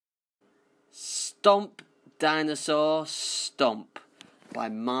Stomp, Dinosaur, Stomp by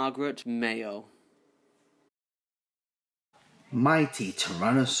Margret Mayo. Mighty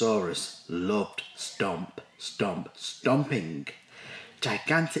Tyrannosaurus loved stomp, stomp, stomping.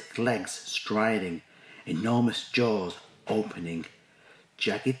 Gigantic legs striding, enormous jaws opening,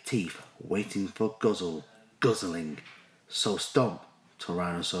 jagged teeth waiting for guzzle, guzzling. So stomp,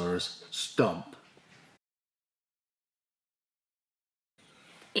 Tyrannosaurus, stomp.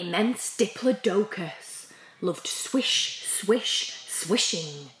 Immense Diplodocus loved swish, swish,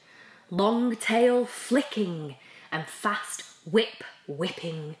 swishing, long tail flicking and fast whip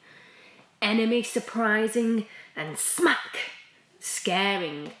whipping, enemy surprising and smack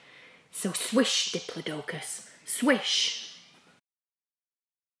scaring. So swish, Diplodocus, swish.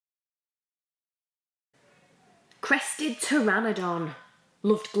 Crested Pteranodon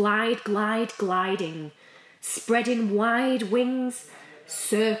loved glide, glide, gliding, spreading wide wings,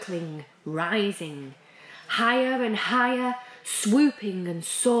 circling, rising, higher and higher, swooping and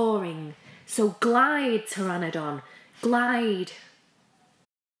soaring. So glide, Pteranodon, glide.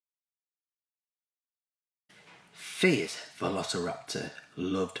 Fierce Velociraptor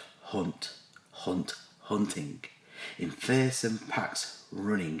loved hunt, hunt, hunting, in fearsome packs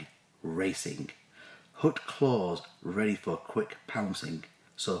running, racing, hooked claws ready for quick pouncing.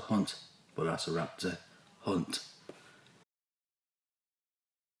 So hunt, Velociraptor, hunt.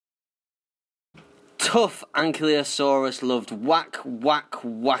 Tough Ankylosaurus loved whack, whack,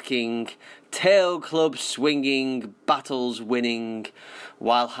 whacking, tail club swinging, battles winning,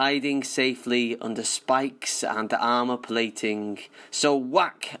 while hiding safely under spikes and armour plating. So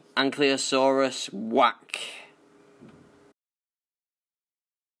whack, Ankylosaurus, whack.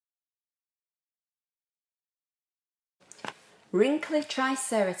 Wrinkly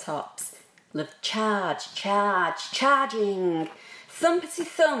Triceratops loved charge, charge, charging, thumpety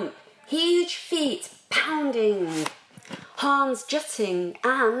thump, huge feet pounding, horns jutting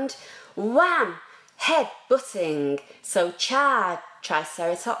and wham, head butting. So charge,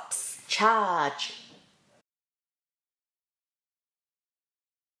 Triceratops, charge.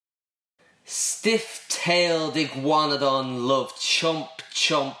 Stiff-tailed Iguanodon loved chomp,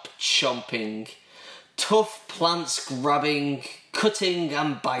 chomp, chomping, tough plants grabbing, cutting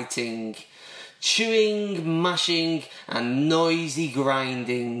and biting, chewing, mashing and noisy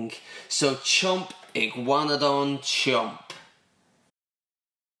grinding. So chomp, Iguanodon, chomp.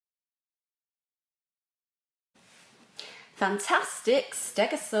 Fantastic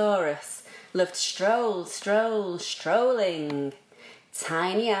Stegosaurus loved stroll, stroll, strolling,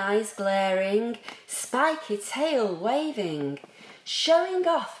 tiny eyes glaring, spiky tail waving, showing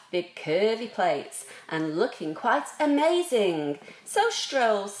off big curvy plates and looking quite amazing. So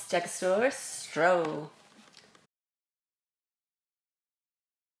stroll, Stegosaurus, stroll.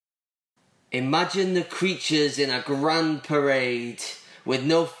 Imagine the creatures in a grand parade, with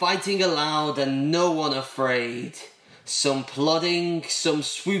no fighting allowed and no one afraid. Some plodding, some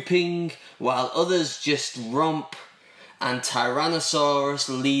swooping, while others just romp, and Tyrannosaurus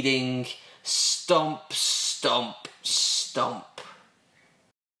leading, stomp, stomp, stomp.